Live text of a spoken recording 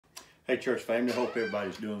Hey, church family, hope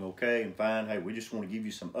everybody's doing okay and fine. Hey, we just want to give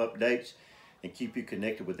you some updates and keep you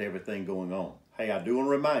connected with everything going on. Hey, I do want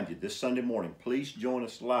to remind you, this Sunday morning, please join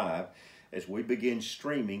us live as we begin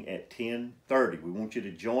streaming at 10:30. We want you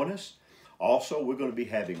to join us. Also, we're going to be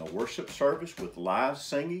having a worship service with live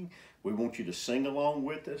singing. We want you to sing along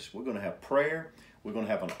with us. We're going to have prayer. We're going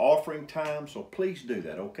to have an offering time, so please do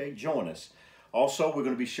that, okay? Join us. Also, we're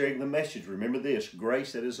going to be sharing the message. Remember this,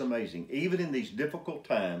 grace that is amazing. Even in these difficult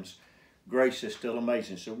times, grace is still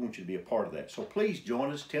amazing, so we want you to be a part of that. So please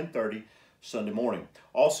join us 10:30 Sunday morning.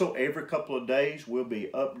 Also, every couple of days, we'll be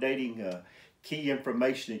updating key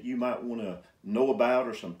information that you might want to know about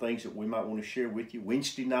or some things that we might want to share with you.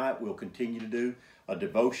 Wednesday night, we'll continue to do a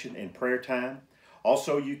devotion and prayer time.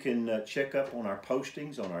 Also, you can check up on our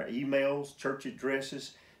postings, on our emails, church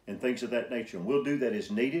addresses, and things of that nature. And we'll do that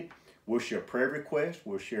as needed. We'll share prayer requests.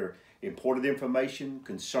 We'll share important information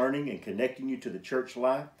concerning and connecting you to the church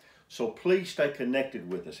life. So please stay connected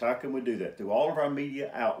with us. How can we do that? Through all of our media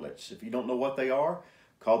outlets. If you don't know what they are,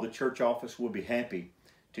 call the church office. We'll be happy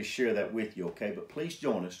to share that with you, okay? But please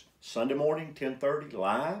join us Sunday morning, 10:30,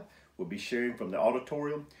 live. We'll be sharing from the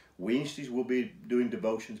auditorium. Wednesdays, we'll be doing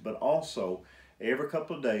devotions, but also every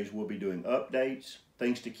couple of days, we'll be doing updates,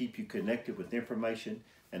 things to keep you connected with information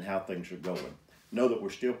and how things are going. Know that we're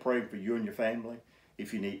still praying for you and your family.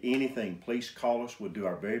 If you need anything, please call us. We'll do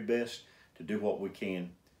our very best to do what we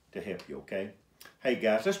can to help you, okay? Hey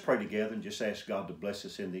guys, let's pray together and just ask God to bless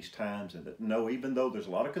us in these times, and that know even though there's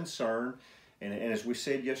a lot of concern and as we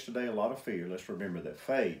said yesterday, a lot of fear, let's remember that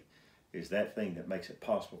faith is that thing that makes it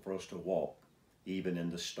possible for us to walk even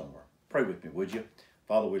in the storm. Pray with me, would you?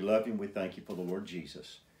 Father, we love you and we thank you for the Lord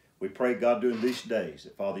Jesus. We pray, God, during these days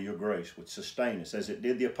that, Father, your grace would sustain us as it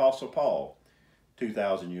did the Apostle Paul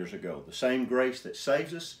 2,000 years ago. The same grace that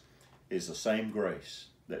saves us is the same grace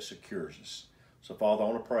that secures us. So, Father, I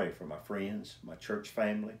want to pray for my friends, my church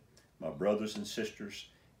family, my brothers and sisters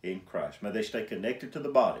in Christ. May they stay connected to the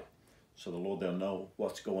body so the Lord, they'll know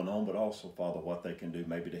what's going on, but also, Father, what they can do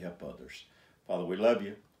maybe to help others. Father, we love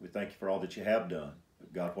you. We thank you for all that you have done.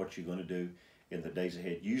 But God, what you're going to do in the days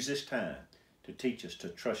ahead. Use this time to teach us to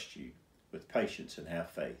trust you with patience and have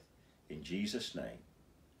faith. In Jesus' name,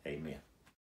 amen.